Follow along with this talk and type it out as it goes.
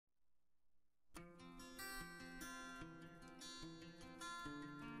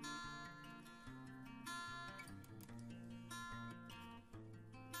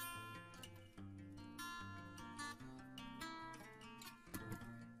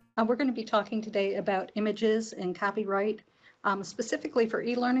We're going to be talking today about images and copyright, specifically for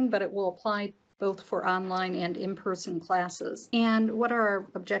e-learning, but it will apply both for online and in-person classes. And what are our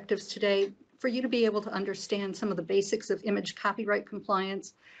objectives today? For you to be able to understand some of the basics of image copyright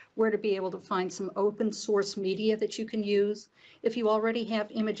compliance, where to be able to find some open source media that you can use. If you already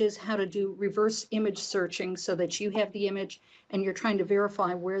have images, how to do reverse image searching so that you have the image and you're trying to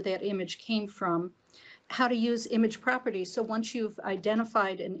verify where that image came from. How to use image properties. So once you've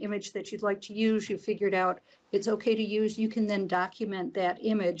identified an image that you'd like to use, you've figured out it's okay to use, you can then document that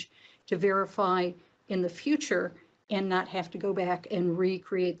image to verify in the future and not have to go back and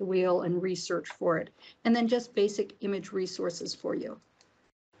recreate the wheel and research for it. And then just basic image resources for you.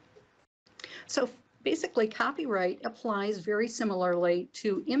 So basically, copyright applies very similarly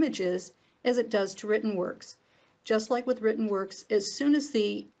to images as it does to written works. Just like with written works, as soon as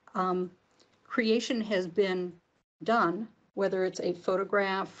the creation has been done, whether it's a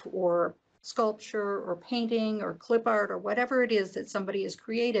photograph or sculpture or painting or clip art or whatever it is that somebody has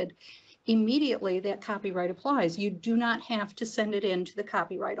created, immediately that copyright applies. You do not have to send it in to the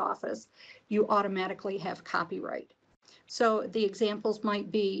Copyright Office. You automatically have copyright. So the examples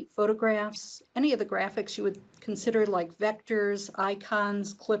might be photographs, any of the graphics you would consider like vectors,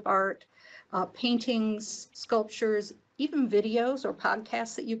 icons, clip art, paintings, sculptures, even videos or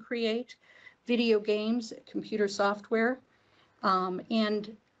podcasts that you create, video games, computer software,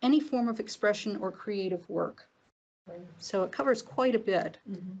 and any form of expression or creative work. Right. So it covers quite a bit.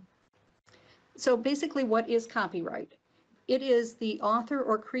 Mm-hmm. So basically, what is copyright? It is the author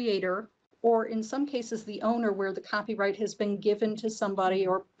or creator, or in some cases the owner, where the copyright has been given to somebody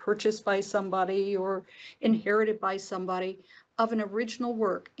or purchased by somebody or inherited by somebody, of an original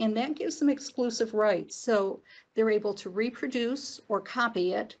work, and that gives them exclusive rights. So they're able to reproduce or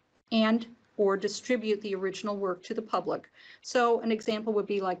copy it and or distribute the original work to the public. So an example would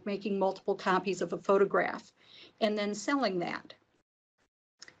be like making multiple copies of a photograph and then selling that.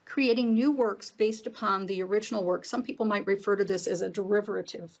 Creating new works based upon the original work. Some people might refer to this as a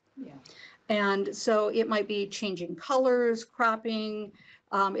derivative. Yeah. And so it might be changing colors, cropping.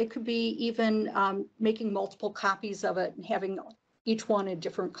 It could be even making multiple copies of it and having each one a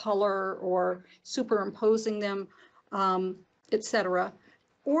different color or superimposing them, etc.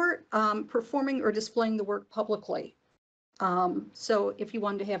 Or performing or displaying the work publicly. So if you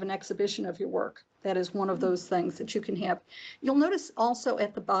wanted to have an exhibition of your work, that is one of those things that you can have. You'll notice also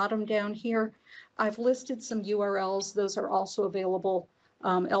at the bottom down here, I've listed some URLs. Those are also available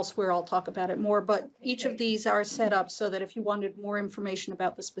elsewhere. I'll talk about it more, but each of these are set up so that if you wanted more information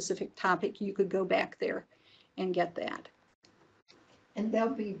about the specific topic, you could go back there and get that. And they'll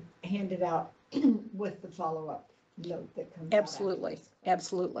be handed out with the follow-up note that comes Absolutely,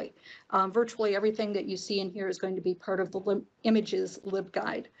 absolutely. Virtually everything that you see in here is going to be part of the Images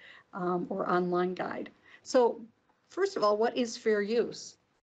LibGuide or online guide. So first of all, what is fair use?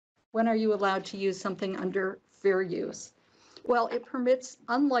 When are you allowed to use something under fair use? Well, it permits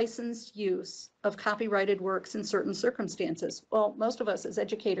unlicensed use of copyrighted works in certain circumstances. Well, most of us as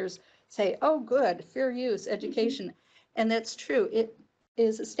educators say, oh, good, fair use, education. And that's true. It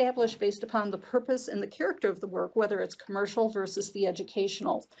is established based upon the purpose and the character of the work, whether it's commercial versus the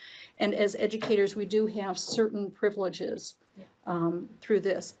educational. And as educators, we do have certain privileges through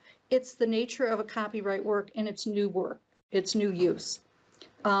this. It's the nature of a copyright work and its new work, its new use.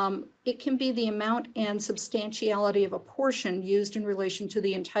 It can be the amount and substantiality of a portion used in relation to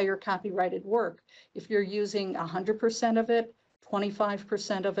the entire copyrighted work. If you're using 100% of it,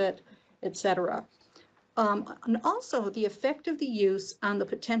 25% of it, etc. And also the effect of the use on the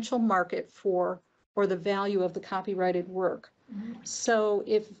potential market for or the value of the copyrighted work. Mm-hmm. So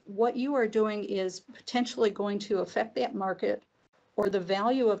if what you are doing is potentially going to affect that market or the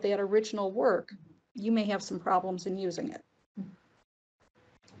value of that original work, you may have some problems in using it.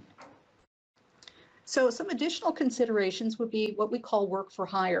 So some additional considerations would be what we call work for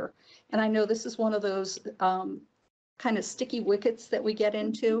hire. And I know this is one of those kind of sticky wickets that we get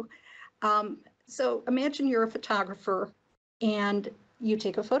into. So imagine you're a photographer and you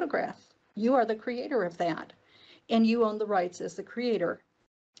take a photograph. You are the creator of that and you own the rights as the creator.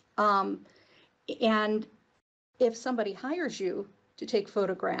 And if somebody hires you to take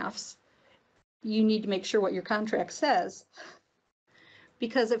photographs, you need to make sure what your contract says.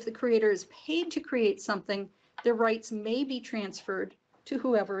 Because if the creator is paid to create something, their rights may be transferred to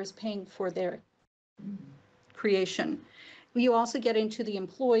whoever is paying for their creation. You also get into the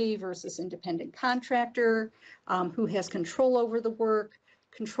employee versus independent contractor, who has control over the work,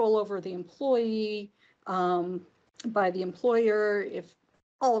 control over the employee, by the employer, if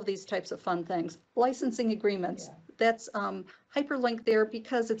all of these types of fun things. Licensing agreements, that's hyperlinked there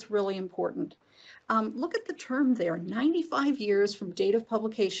because it's really important. Look at the term there, 95 years from date of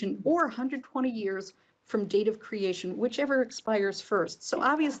publication or 120 years from date of creation, whichever expires first. So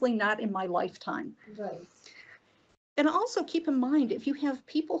obviously not in my lifetime. Right. And also keep in mind, if you have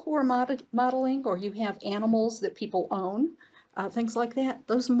people who are modeling or you have animals that people own, things like that,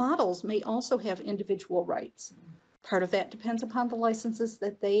 those models may also have individual rights. Part of that depends upon the licenses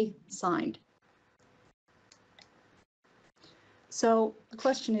that they signed. So the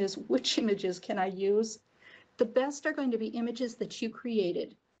question is, which images can I use? The best are going to be images that you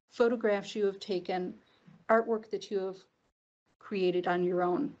created, photographs you have taken, artwork that you have created on your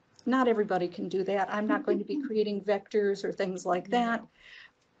own. Not everybody can do that. I'm not going to be creating vectors or things like that.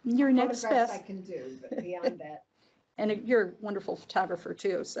 Your next Photographs best. I can do, but beyond that. And you're a wonderful photographer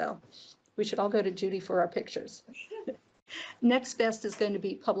too, so we should all go to Judy for our pictures. Next best is going to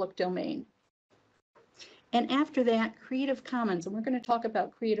be public domain. And after that, Creative Commons, and we're going to talk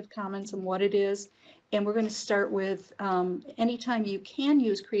about Creative Commons and what it is. And we're going to start with, anytime you can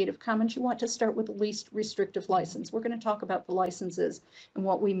use Creative Commons, you want to start with the least restrictive license. We're going to talk about the licenses and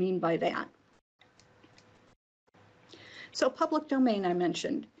what we mean by that. So public domain I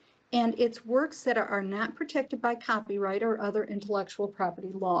mentioned, and it's works that are not protected by copyright or other intellectual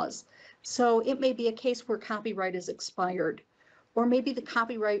property laws. So it may be a case where copyright is expired, or maybe the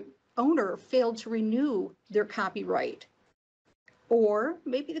copyright owner failed to renew their copyright. Or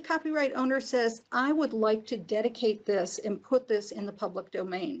maybe the copyright owner says, I would like to dedicate this and put this in the public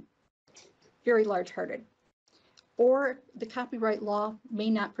domain. Very large-hearted. Or the copyright law may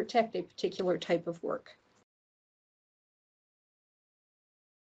not protect a particular type of work.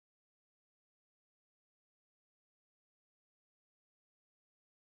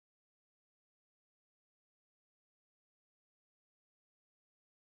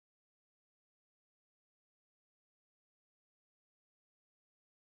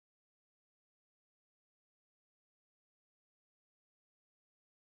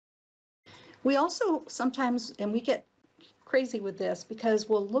 We also sometimes, and we get crazy with this because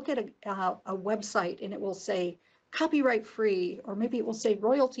we'll look at a website and it will say copyright free, or maybe it will say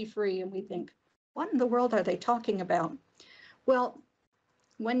royalty free, and we think, what in the world are they talking about? Well,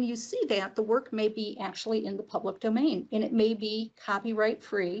 when you see that, the work may be actually in the public domain, and it may be copyright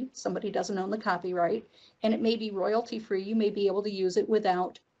free, somebody doesn't own the copyright, and it may be royalty free, you may be able to use it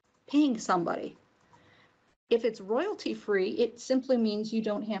without paying somebody. If it's royalty free, it simply means you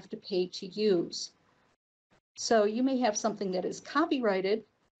don't have to pay to use. So you may have something that is copyrighted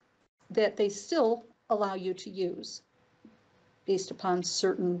that they still allow you to use based upon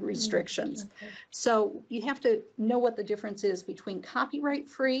certain restrictions. Okay. So you have to know what the difference is between copyright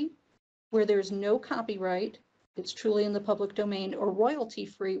free, where there's no copyright, it's truly in the public domain, or royalty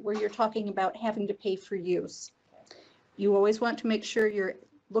free, where you're talking about having to pay for use. You always want to make sure you're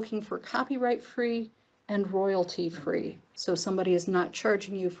looking for copyright free and royalty free, so somebody is not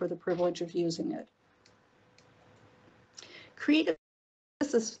charging you for the privilege of using it. Creative,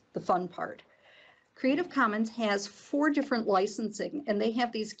 this is the fun part. Creative Commons has 4 different licensing, and they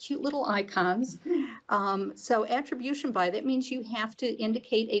have these cute little icons. So attribution by, that means you have to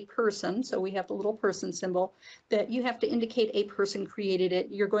indicate a person, so we have the little person symbol, that you have to indicate a person created it.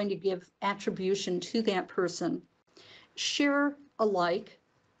 You're going to give attribution to that person. Share alike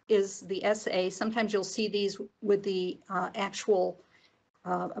is the SA. Sometimes you'll see these with the actual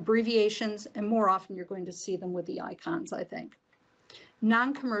abbreviations, and more often you're going to see them with the icons, I think.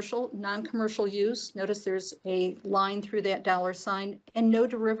 Non-commercial use, notice there's a line through that $, and no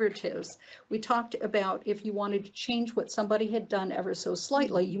derivatives. We talked about if you wanted to change what somebody had done ever so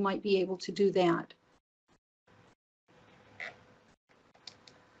slightly, you might be able to do that.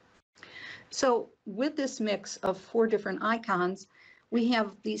 So with this mix of 4 different icons, we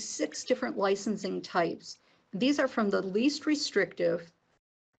have these 6 different licensing types. These are from the least restrictive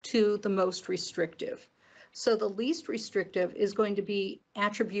to the most restrictive. So the least restrictive is going to be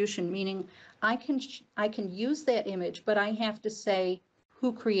attribution, meaning I can use that image, but I have to say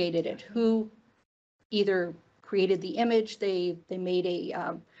who created it, who either created the image, they made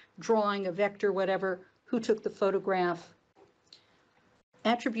a drawing, a vector, whatever, who took the photograph.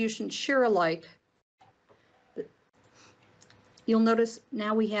 Attribution share alike. You'll notice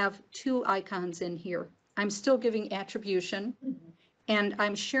now we have 2 icons in here. I'm still giving attribution, and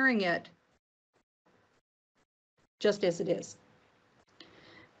I'm sharing it just as it is.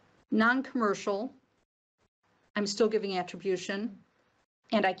 Non-commercial, I'm still giving attribution,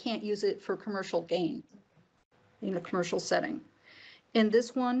 and I can't use it for commercial gain in a commercial setting. In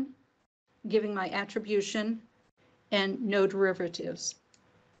this one, giving my attribution and no derivatives.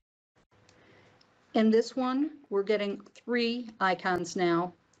 In this one, we're getting 3 icons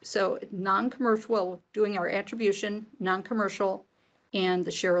now. So non-commercial, well, doing our attribution, non-commercial, and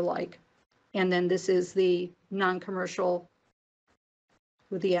the share alike. And then this is the non-commercial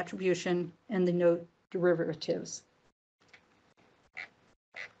with the attribution and the no derivatives.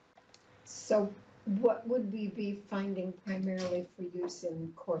 So what would we be finding primarily for use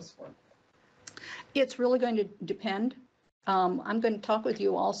in coursework? It's really going to depend. I'm going to talk with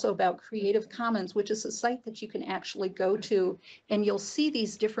you also about Creative Commons, which is a site that you can actually go to, and you'll see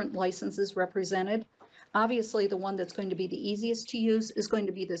these different licenses represented. Obviously, the one that's going to be the easiest to use is going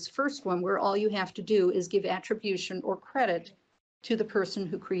to be this first one, where all you have to do is give attribution or credit to the person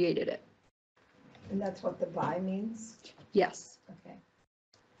who created it. And that's what the by means? Yes. Okay.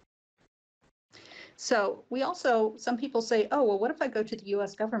 So we also, some people say, oh, well, what if I go to the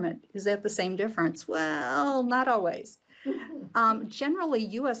US government? Is that the same difference? Well, not always. Generally,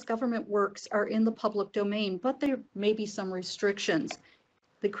 US government works are in the public domain, but there may be some restrictions.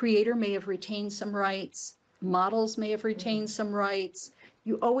 The creator may have retained some rights, models may have retained some rights.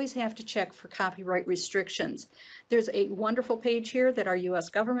 You always have to check for copyright restrictions. There's a wonderful page here that our US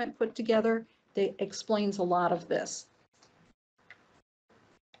government put together that explains a lot of this.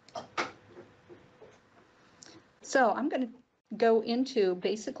 So I'm going to go into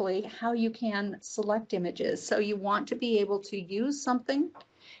basically how you can select images. So you want to be able to use something,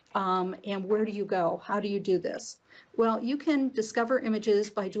 and where do you go? How do you do this? Well, you can discover images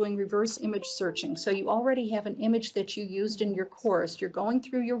by doing reverse image searching. So you already have an image that you used in your course. You're going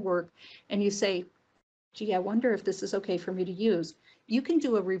through your work and you say, gee, I wonder if this is okay for me to use. You can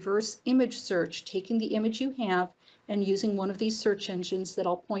do a reverse image search, taking the image you have and using one of these search engines that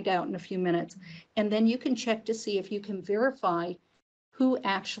I'll point out in a few minutes. And then you can check to see if you can verify who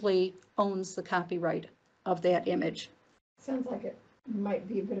actually owns the copyright of that image. Sounds like it might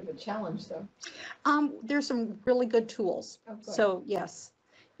be a bit of a challenge, though. There's some really good tools. Oh, good. So yes,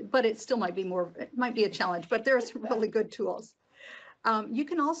 but it still might be it might be a challenge, but there are some really good tools. You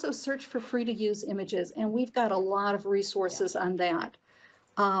can also search for free to use images, and we've got a lot of resources on that.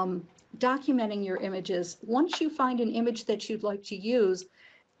 Documenting your images. Once you find an image that you'd like to use,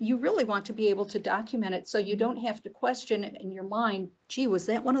 you really want to be able to document it so you don't have to question it in your mind, gee, was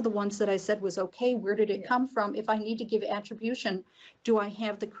that one of the ones that I said was okay? Where did it come from? If I need to give attribution, do I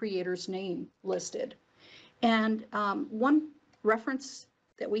have the creator's name listed? And one reference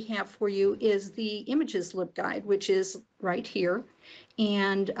that we have for you is the images LibGuide, which is right here.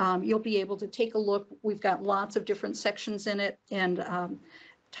 And you'll be able to take a look. We've got lots of different sections in it, and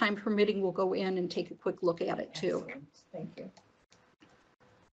time permitting, we'll go in and take a quick look at it too. Excellent. Thank you.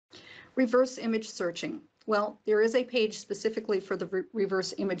 Reverse image searching. Well, there is a page specifically for the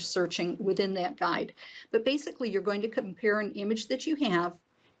reverse image searching within that guide. But basically, you're going to compare an image that you have,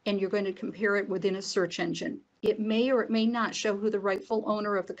 and you're going to compare it within a search engine. It may or it may not show who the rightful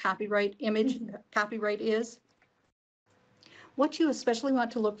owner of the copyright is. What you especially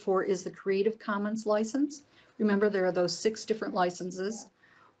want to look for is the Creative Commons license. Remember, there are those 6 different licenses,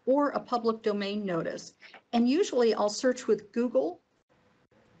 or a public domain notice. And usually I'll search with Google,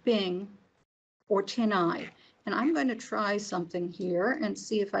 Bing, or TinEye. And I'm going to try something here and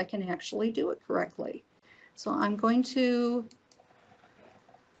see if I can actually do it correctly. So I'm going to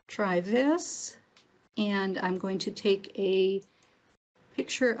try this, and I'm going to take a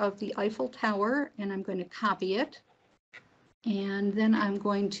picture of the Eiffel Tower, and I'm going to copy it. And then I'm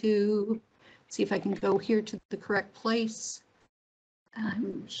going to see if I can go here to the correct place.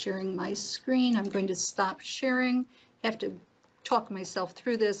 I'm sharing my screen. I'm going to stop sharing. I have to talk myself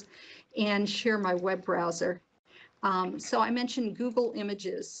through this and share my web browser. So I mentioned Google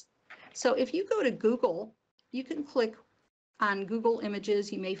Images. So if you go to Google, you can click on Google Images.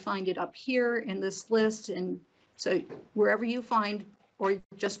 You may find it up here in this list. And so wherever you find, or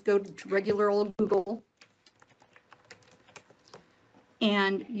just go to regular old Google,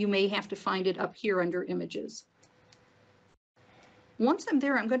 and you may have to find it up here under Images. Once I'm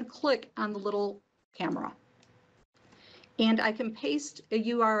there, I'm going to click on the little camera. And I can paste a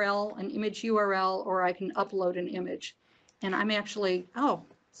URL, an image URL, or I can upload an image. And I'm actually, oh,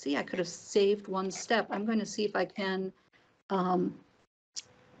 see, I could have saved one step. I'm going to see if I can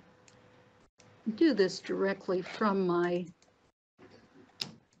do this directly from my,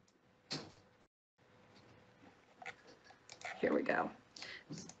 here we go.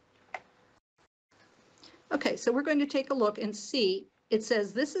 Okay, so we're going to take a look and see. It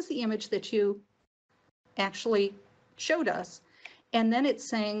says this is the image that you actually showed us. And then it's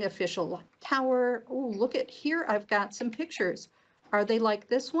saying official tower. Oh, look at here. I've got some pictures. Are they like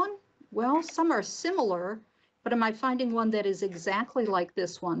this one? Well, some are similar. but am I finding one that is exactly like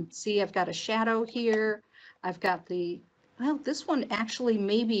this one? See, I've got a shadow here. I've got well, this one actually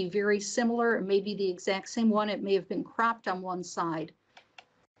may be very similar. It may be the exact same one. It may have been cropped on one side.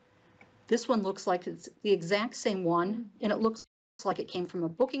 This one looks like it's the exact same one, and it looks like it came from a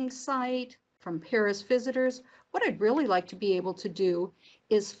booking site, from Paris visitors. What I'd really like to be able to do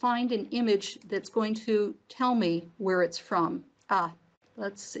is find an image that's going to tell me where it's from.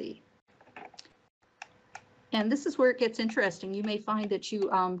 Let's see. And this is where it gets interesting. You may find that you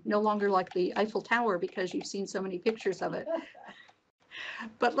no longer like the Eiffel Tower because you've seen so many pictures of it.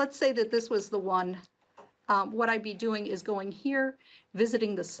 But let's say that this was the one. What I'd be doing is going here,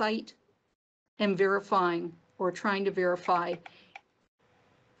 visiting the site, and verifying or trying to verify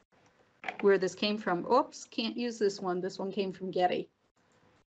where this came from. Oops, can't use this one. This one came from Getty.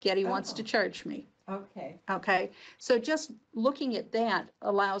 Getty wants to charge me. Okay. Okay, so just looking at that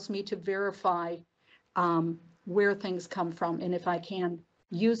allows me to verify where things come from, and if I can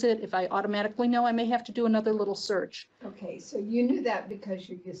use it, if I automatically know, I may have to do another little search. Okay, so you knew that because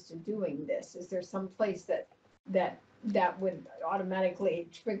you're used to doing this. Is there some place that would automatically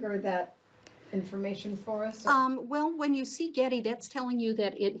trigger that information for us? Well, when you see Getty, that's telling you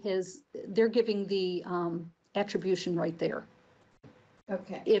that they're giving the attribution right there.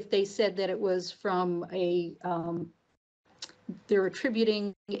 Okay. If they said that it was from they're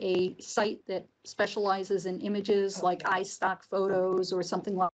attributing a site that specializes in images like iStock photos or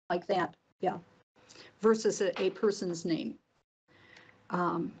something like that, yeah, versus a person's name.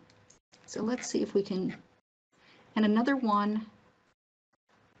 So let's see if we can, and another one,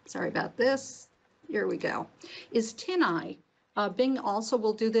 sorry about this, here we go, is TinEye. Bing also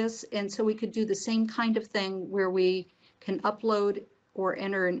will do this, and so we could do the same kind of thing where we can upload or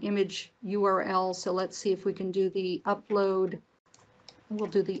enter an image URL. So let's see if we can do the upload. We'll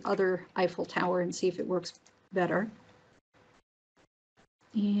do the other Eiffel Tower and see if it works better.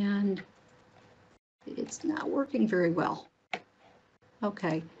 And it's not working very well.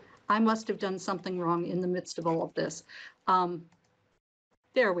 Okay, I must have done something wrong in the midst of all of this.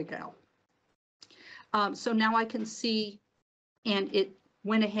 There we go. So now I can see, and it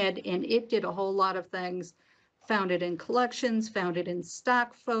went ahead and it did a whole lot of things. Found it in collections, found it in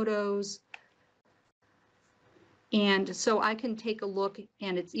stock photos. And so I can take a look,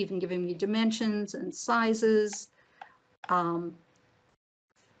 and it's even giving me dimensions and sizes.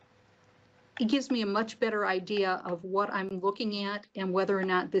 It gives me a much better idea of what I'm looking at and whether or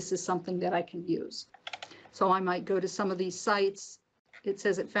not this is something that I can use. So I might go to some of these sites. It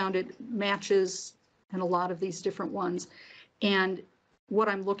says it found it matches in a lot of these different ones. And what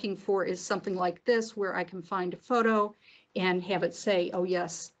I'm looking for is something like this, where I can find a photo and have it say, oh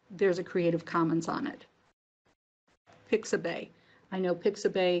yes, there's a Creative Commons on it. Pixabay. I know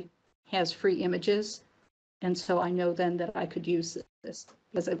Pixabay has free images, and so I know then that I could use this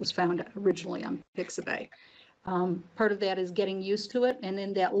because it was found originally on Pixabay. Part of that is getting used to it, and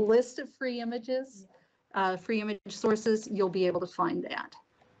in that list of free images, free image sources, you'll be able to find that.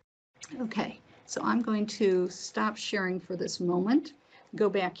 Okay, so I'm going to stop sharing for this moment, go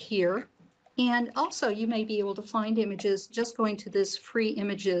back here, and also you may be able to find images just going to this free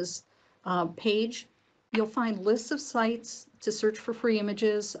images page. You'll find lists of sites to search for free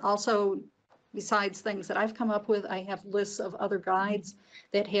images. Also, besides things that I've come up with, I have lists of other guides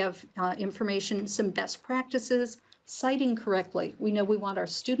that have information, some best practices, citing correctly. We know we want our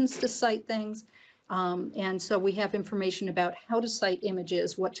students to cite things, and so we have information about how to cite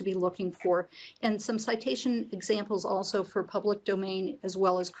images, what to be looking for, and some citation examples also for public domain as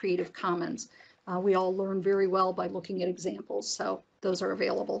well as Creative Commons. We all learn very well by looking at examples, so those are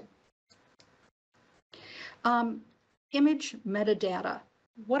available. Image metadata.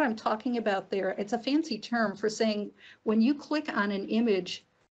 What I'm talking about there, it's a fancy term for saying when you click on an image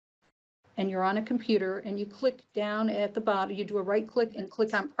and you're on a computer and you click down at the bottom, you do a right click and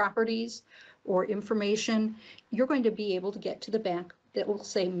click on properties or information, you're going to be able to get to the back that will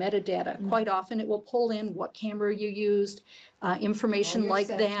say metadata. Quite often it will pull in what camera you used, information like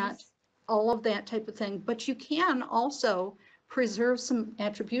that, all of that type of thing. But you can also preserve some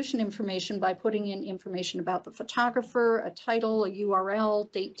attribution information by putting in information about the photographer, a title, a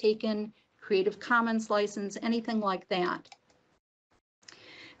URL, date taken, Creative Commons license, anything like that.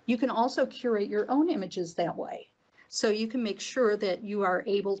 You can also curate your own images that way. So you can make sure that you are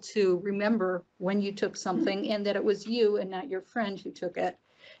able to remember when you took something and that it was you and not your friend who took it,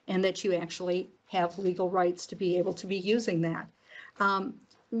 and that you actually have legal rights to be able to be using that.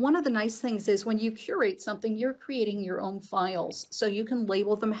 One of the nice things is when you curate something, you're creating your own files. So you can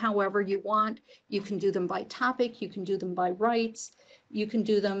label them however you want. You can do them by topic. You can do them by rights. You can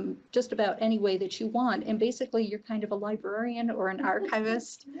do them just about any way that you want. And basically, you're kind of a librarian or an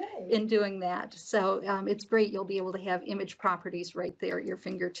archivist Yay. in doing that. So it's great. You'll be able to have image properties right there at your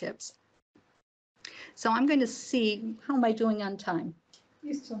fingertips. So I'm going to see, how am I doing on time?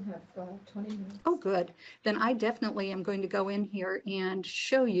 You still have 20 minutes. Oh, good. Then I definitely am going to go in here and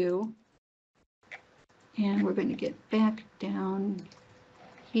show you. And we're going to get back down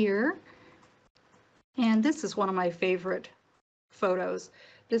here. And this is one of my favorite photos.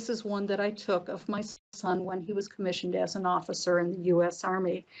 This is one that I took of my son when he was commissioned as an officer in the U.S.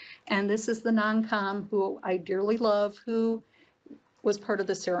 Army. And this is the non-com who I dearly love, who was part of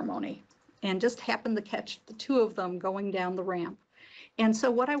the ceremony and just happened to catch the two of them going down the ramp. And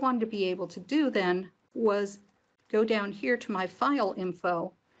so what I wanted to be able to do then was go down here to my file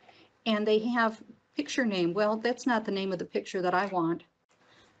info, and they have picture name. Well, that's not the name of the picture that I want.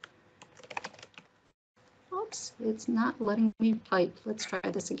 Oops, it's not letting me type. Let's try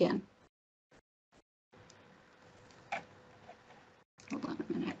this again. Hold on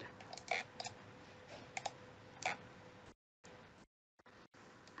a minute.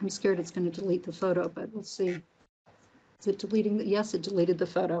 I'm scared it's going to delete the photo, but we'll see. Is it deleting? Yes, it deleted the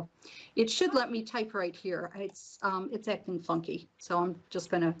photo. It should let me type right here. It's acting funky, so I'm just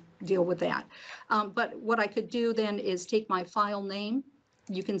going to deal with that. But what I could do then is take my file name.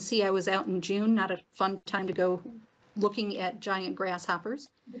 You can see I was out in June, not a fun time to go looking at giant grasshoppers.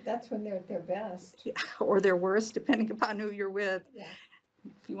 But that's when they're at their best. Or their worst, depending upon who you're with. Yeah.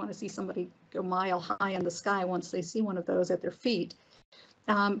 If you want to see somebody go mile high in the sky once they see one of those at their feet.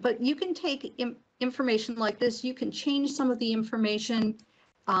 But you can take information like this. You can change some of the information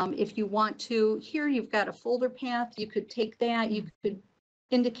if you want to. Here you've got a folder path. You could take that. You could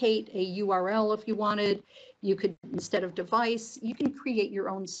indicate a URL if you wanted. You could, instead of device, you can create your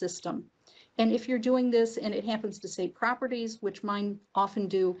own system. And if you're doing this and it happens to say properties, which mine often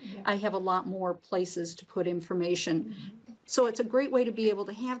do, Yeah. I have a lot more places to put information. Mm-hmm. So it's a great way to be able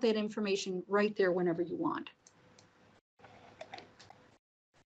to have that information right there whenever you want.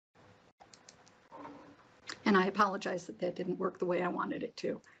 And I apologize that that didn't work the way I wanted it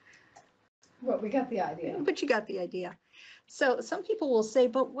to. Well, we got the idea. But you got the idea. So some people will say,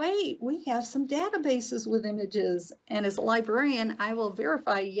 but wait, we have some databases with images. And as a librarian, I will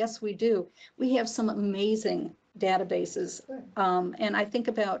verify, yes, we do. We have some amazing databases. Good. And I think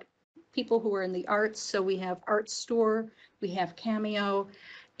about people who are in the arts. So we have ArtStore, we have Cameo.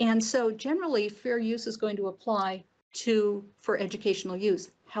 And so generally, fair use is going to apply for educational use.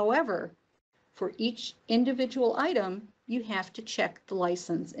 However, for each individual item, you have to check the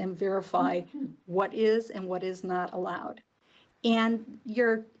license and verify what is and what is not allowed. And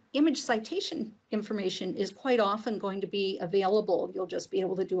your image citation information is quite often going to be available. You'll just be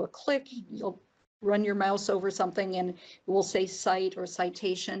able to do a click, you'll run your mouse over something and it will say cite or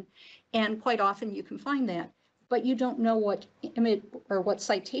citation. And quite often you can find that, but you don't know what image or what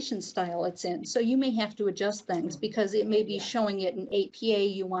citation style it's in. So you may have to adjust things because it may be showing it in APA,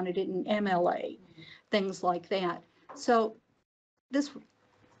 you wanted it in MLA, things like that. So this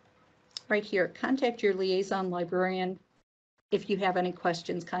right here, contact your liaison librarian. If you have any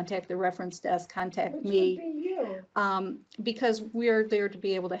questions, contact the reference desk, contact Which me. would be you. Because we're there to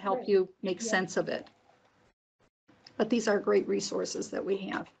be able to help Right. you make Yeah. sense of it. But these are great resources that we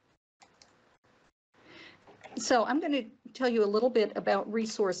have. So I'm going to tell you a little bit about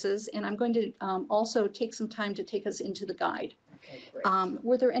resources, and I'm going to also take some time to take us into the guide. Okay, great.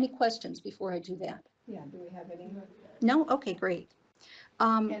 Were there any questions before I do that? Yeah, do we have any? No? Okay, great.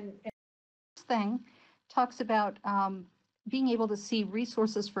 And Thing talks about being able to see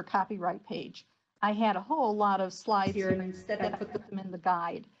resources for copyright page. I had a whole lot of slides here, and instead I put them in the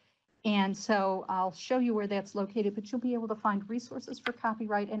guide. And so I'll show you where that's located, but you'll be able to find resources for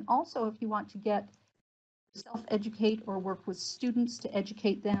copyright. And also, if you want to get self-educate or work with students to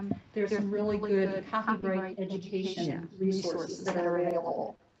educate them, there's some really good copyright education resources that are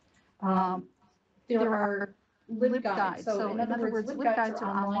available. There are LibGuides. So in other words, LibGuides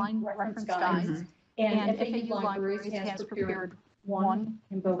are online reference guides. And FAU Libraries has prepared one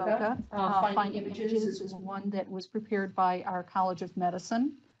in Boca. Find Images is one that was prepared by our College of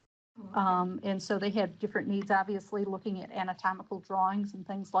Medicine. And so they had different needs, obviously, looking at anatomical drawings and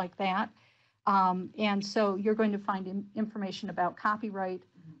things like that. And so you're going to find information about copyright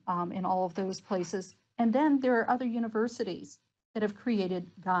in all of those places. And then there are other universities that have created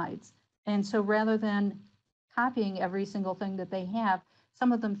guides. And so rather than copying every single thing that they have,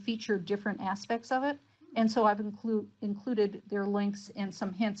 some of them feature different aspects of it. And so I've included their links and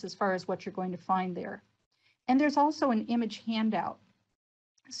some hints as far as what you're going to find there. And there's also an image handout.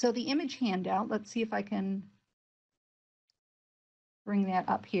 So the image handout, let's see if I can bring that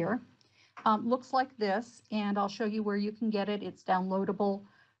up here. Looks like this, and I'll show you where you can get it. It's downloadable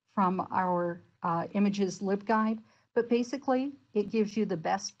from our images LibGuide, but basically it gives you the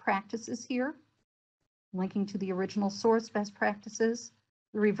best practices here, linking to the original source best practices,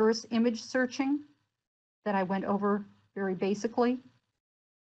 the reverse image searching that I went over very basically,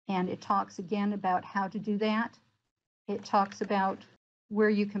 and it talks again about how to do that. It talks about where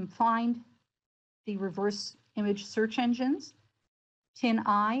you can find the reverse image search engines.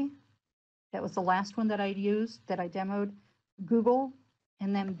 TinEye, that was the last one that I used, that I demoed, Google,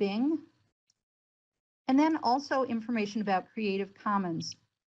 and then Bing. And then also information about Creative Commons.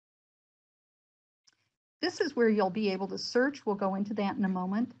 This is where you'll be able to search. We'll go into that in a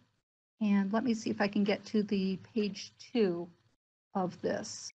moment. And let me see if I can get to the page 2 of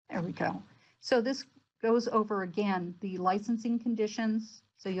this. There we go. So this goes over again the licensing conditions.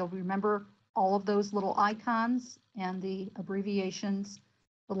 So you'll remember all of those little icons and the abbreviations,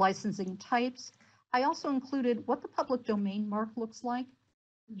 the licensing types. I also included what the public domain mark looks like.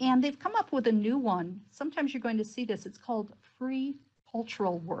 And they've come up with a new one. Sometimes you're going to see this. It's called Free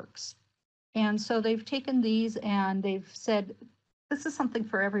Cultural Works. And so they've taken these and they've said, this is something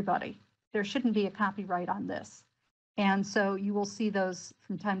for everybody. There shouldn't be a copyright on this. And so you will see those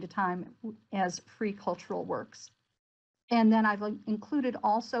from time to time as free cultural works. And then I've included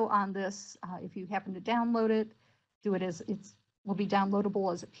also on this, if you happen to download it, do it as it will be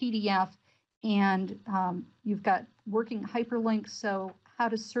downloadable as a PDF. And you've got working hyperlinks, so how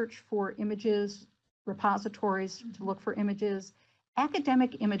to search for images, repositories to look for images,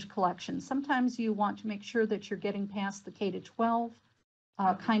 academic image collections. Sometimes you want to make sure that you're getting past the K-12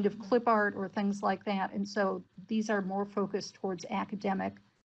 kind of clip art or things like that. And so these are more focused towards academic.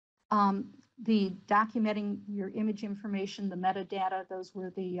 The documenting your image information, the metadata, those were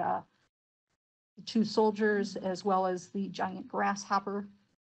the 2 soldiers as well as the giant grasshopper.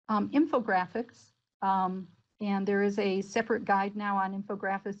 Infographics, and there is a separate guide now on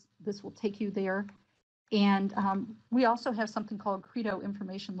infographics. This will take you there. And we also have something called Credo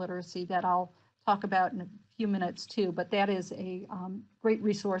Information Literacy that I'll talk about in a few minutes too, but that is a great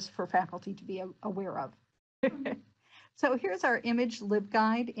resource for faculty to be aware of. So here's our image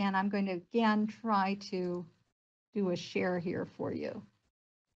LibGuide, and I'm going to again try to do a share here for you.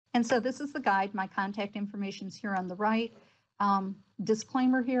 And so this is the guide. My contact information is here on the right.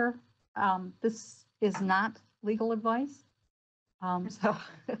 Disclaimer here, this is not legal advice. So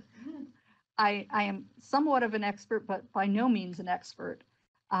I am somewhat of an expert, but by no means an expert.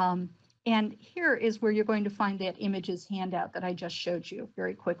 And here is where you're going to find that images handout that I just showed you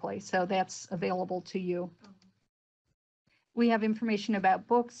very quickly. So that's available to you. We have information about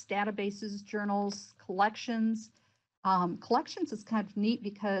books, databases, journals, collections. Collections is kind of neat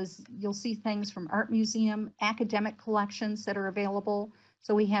because you'll see things from art museum, academic collections that are available.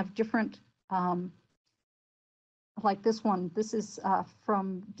 So we have different, like this one. This is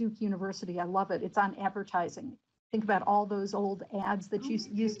from Duke University. I love it. It's on advertising. Think about all those old ads that you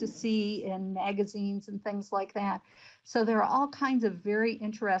used to see in magazines and things like that. So there are all kinds of very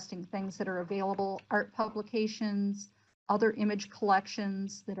interesting things that are available, art publications, other image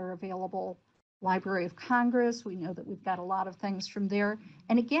collections that are available, Library of Congress. We know that we've got a lot of things from there.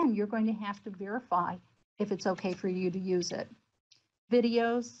 And again, you're going to have to verify if it's okay for you to use it.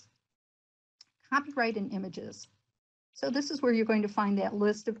 Videos, copyright and images. So this is where you're going to find that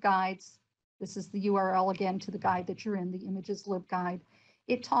list of guides. This is the URL again to the guide that you're in, the Images LibGuide.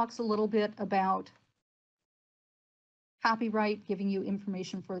 It talks a little bit about copyright, giving you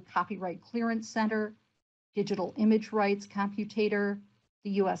information for the Copyright Clearance Center, Digital Image Rights Computator, the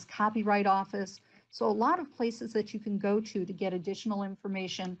U.S. Copyright Office. So a lot of places that you can go to get additional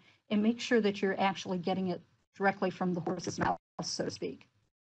information and make sure that you're actually getting it directly from the horse's mouth, so to speak.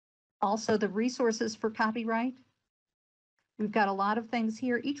 Also, the resources for copyright. We've got a lot of things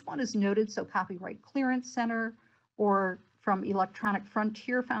here. Each one is noted, so Copyright Clearance Center, or from Electronic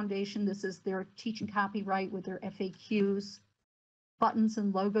Frontier Foundation. This is their teaching copyright with their FAQs, buttons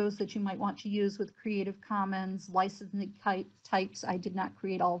and logos that you might want to use with Creative Commons, licensing types. I did not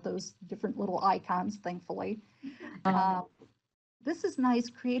create all those different little icons, thankfully. This is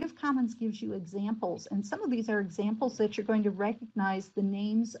nice. Creative Commons gives you examples, and some of these are examples that you're going to recognize the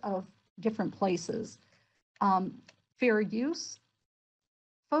names of different places. Fair use,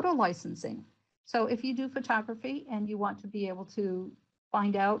 photo licensing. So if you do photography and you want to be able to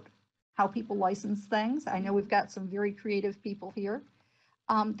find out how people license things, I know we've got some very creative people here.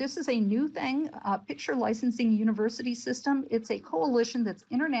 This is a new thing, Picture Licensing University System. It's a coalition that's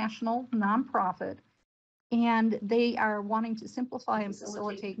international, nonprofit, and they are wanting to simplify and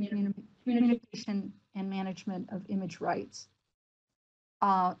facilitate communication and management of image rights.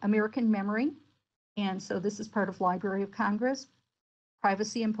 American Memory, and so this is part of Library of Congress,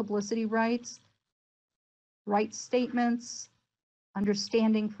 privacy and publicity rights, rights statements,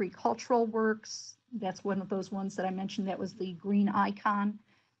 understanding free cultural works. That's one of those ones that I mentioned that was the green icon.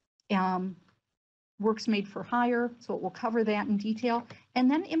 Works made for hire, so it will cover that in detail. And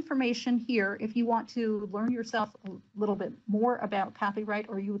then information here, if you want to learn yourself a little bit more about copyright,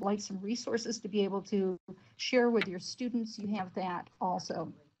 or you would like some resources to be able to share with your students, you have that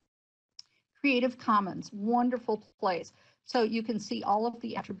also. Creative Commons, wonderful place. So you can see all of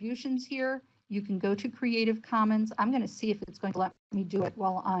the attributions here. You can go to Creative Commons. I'm going to see if it's going to let me do it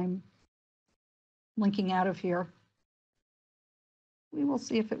while I'm linking out of here. We will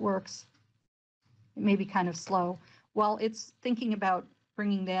see if it works. It may be kind of slow. While it's thinking about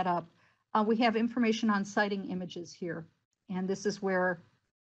bringing that up, we have information on citing images here. And this is where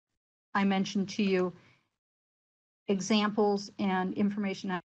I mentioned to you examples and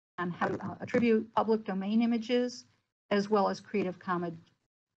information on how to attribute public domain images as well as Creative Commons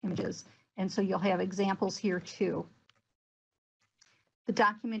images. And so you'll have examples here too. The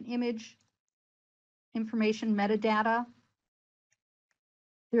document image information metadata.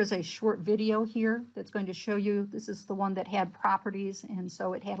 There's a short video here that's going to show you, this is the one that had properties, and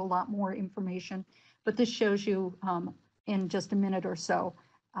so it had a lot more information, but this shows you in just a minute or so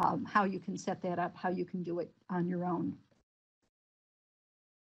how you can set that up, how you can do it on your own.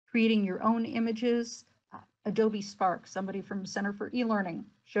 Creating your own images, Adobe Spark, somebody from Center for eLearning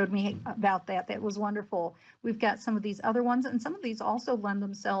showed me about that. That was wonderful. We've got some of these other ones, and some of these also lend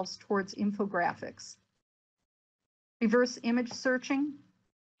themselves towards infographics. Reverse image searching.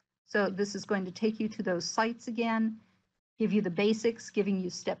 So this is going to take you to those sites again, give you the basics, giving you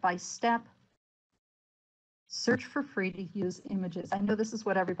step-by-step. Search for free to use images. I know this is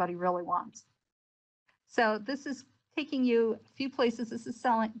what everybody really wants. So this is taking you a few places. This is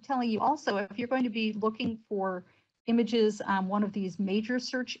telling you also, if you're going to be looking for images on one of these major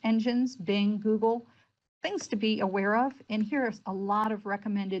search engines, Bing, Google, things to be aware of. And here's a lot of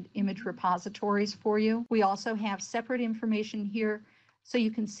recommended image repositories for you. We also have separate information here, so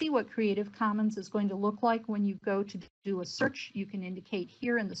you can see what Creative Commons is going to look like when you go to do a search. You can indicate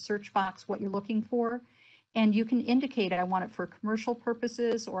here in the search box what you're looking for, and you can indicate I want it for commercial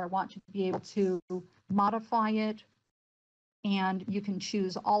purposes, or I want to be able to modify it. And you can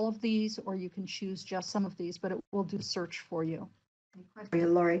choose all of these, or you can choose just some of these, but it will do search for you.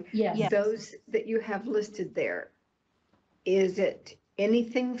 Lauri, Yes. those that you have listed there, is it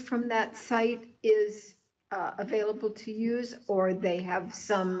anything from that site is available to use, or they have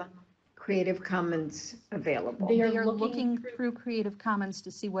some Creative Commons available? They are looking through Creative Commons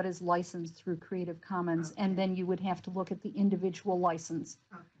to see what is licensed through Creative Commons, and then you would have to look at the individual license.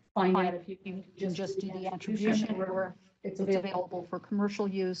 Find out if you can just do the attribution, or it's available for commercial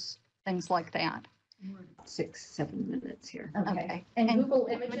use, things like that. 6-7 minutes here. Okay. And Google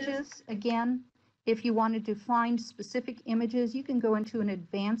Images, again, if you wanted to find specific images, you can go into an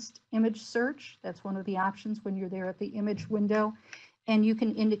advanced image search. That's one of the options when you're there at the image window. And you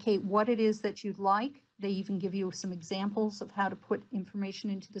can indicate what it is that you'd like. They even give you some examples of how to put information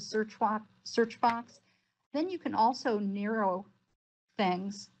into the search box. Then you can also narrow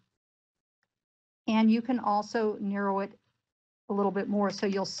things. And you can also narrow it a little bit more. So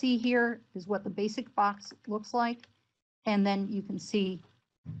you'll see here is what the basic box looks like. And then you can see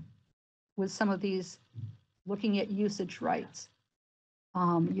with some of these, looking at usage rights.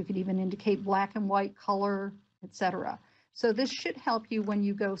 You could even indicate black and white, color, etc. So this should help you when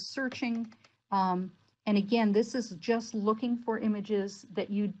you go searching. And again, this is just looking for images that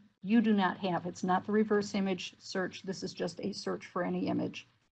you do not have. It's not the reverse image search. This is just a search for any image.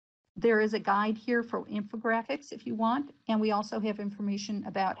 There is a guide here for infographics if you want, and we also have information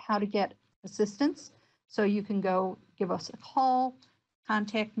about how to get assistance. So you can go give us a call,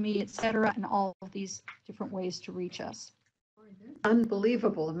 contact me, etc., and all of these different ways to reach us.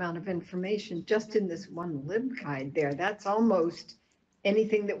 Unbelievable amount of information just in this one LibGuide there. That's almost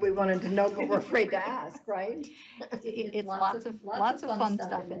anything that we wanted to know, but we're afraid to ask, right? It's lots of fun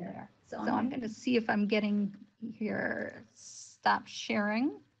stuff in there. So I'm going to see if I'm getting here. Stop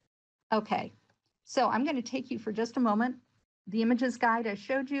sharing. Okay, so I'm going to take you for just a moment. The images guide I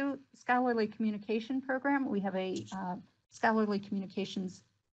showed you, scholarly communication program. We have a scholarly communications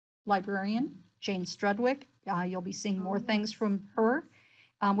librarian, Jane Strudwick. You'll be seeing more things from her.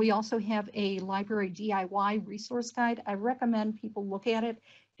 We also have a library DIY resource guide. I recommend people look at it.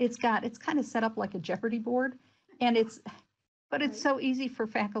 It's kind of set up like a Jeopardy board, and it's so easy for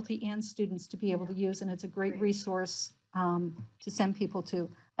faculty and students to be able to use, and it's a great resource to send people to.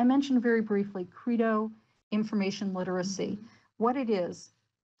 I mentioned very briefly Credo information literacy. what it is,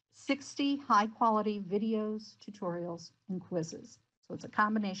 60 high-quality videos, tutorials, and quizzes. So it's a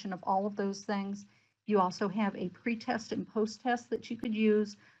combination of all of those things. You also have a pre-test and post-test that you could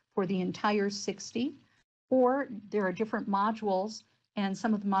use for the entire 60, or there are different modules, and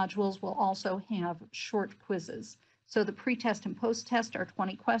some of the modules will also have short quizzes. So the pre-test and post-test are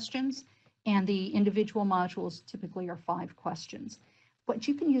 20 questions, and the individual modules typically are 5 questions. But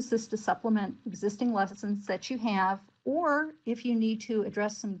you can use this to supplement existing lessons that you have, or if you need to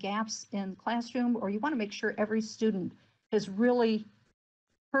address some gaps in the classroom, or you want to make sure every student has really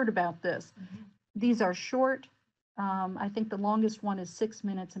heard about this. These are short. I think the longest one is 6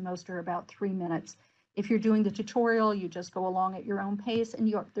 minutes, and most are about 3 minutes. If you're doing the tutorial, you just go along at your own pace,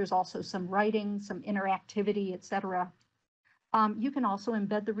 and there's also some writing, some interactivity, etc. You can also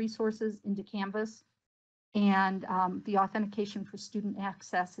embed the resources into Canvas, and the authentication for student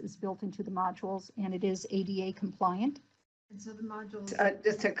access is built into the modules, and it is ADA compliant. And so the modules,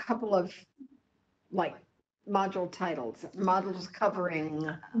 just a couple of like module titles, modules covering.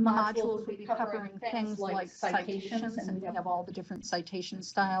 Modules will be covering things like citations, and we have all the different citation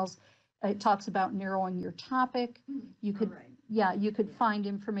styles. It talks about narrowing your topic. You could, yeah, you could find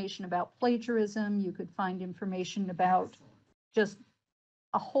information about plagiarism. You could find information about just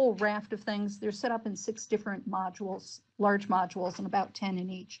a whole raft of things. They're set up in 6 different modules, large modules, and about 10 in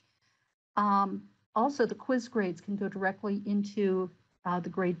each. Also, the quiz grades can go directly into the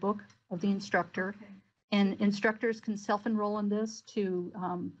grade book of the instructor. And instructors can self-enroll in this to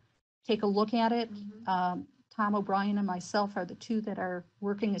take a look at it. Tom O'Brien and myself are the 2 that are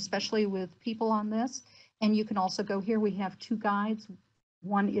working especially with people on this. And you can also go here. We have 2 guides.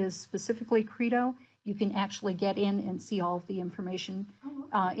 One is specifically Credo. You can actually get in and see all of the information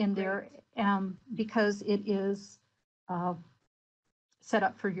in there because it is set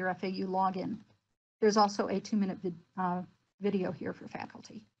up for your FAU login. There's also a 2-minute video here for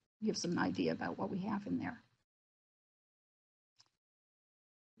faculty. Gives them an idea about what we have in there.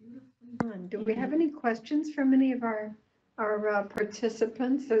 Do we have any questions from any of our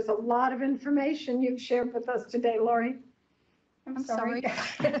participants? There's a lot of information you've shared with us today, Lauri. I'm sorry.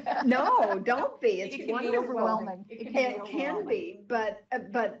 No, don't be. It's It can be wonderful. overwhelming. It can be, but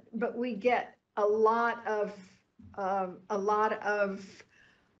we get a lot of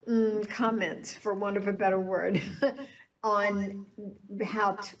comments, for want of a better word, on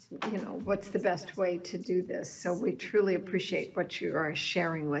how to, what's the best way to do this. So we truly appreciate what you are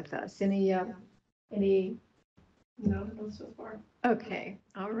sharing with us. Any? No, not so far. Okay,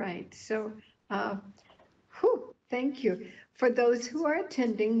 all right. So, thank you. For those who are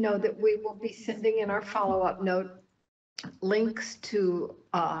attending, know that we will be sending in our follow-up note links to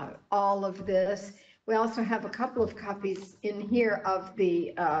all of this. We also have a couple of copies in here of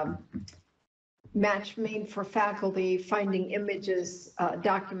the Match Made for Faculty Finding Images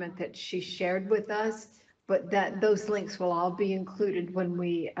document that she shared with us, but those links will all be included when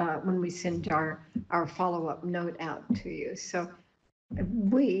we send our follow-up note out to you. So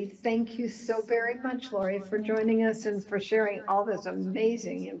we thank you so very much, Lauri, for joining us and for sharing all this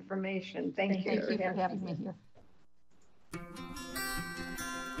amazing information. Thank you. Thank you for having me here.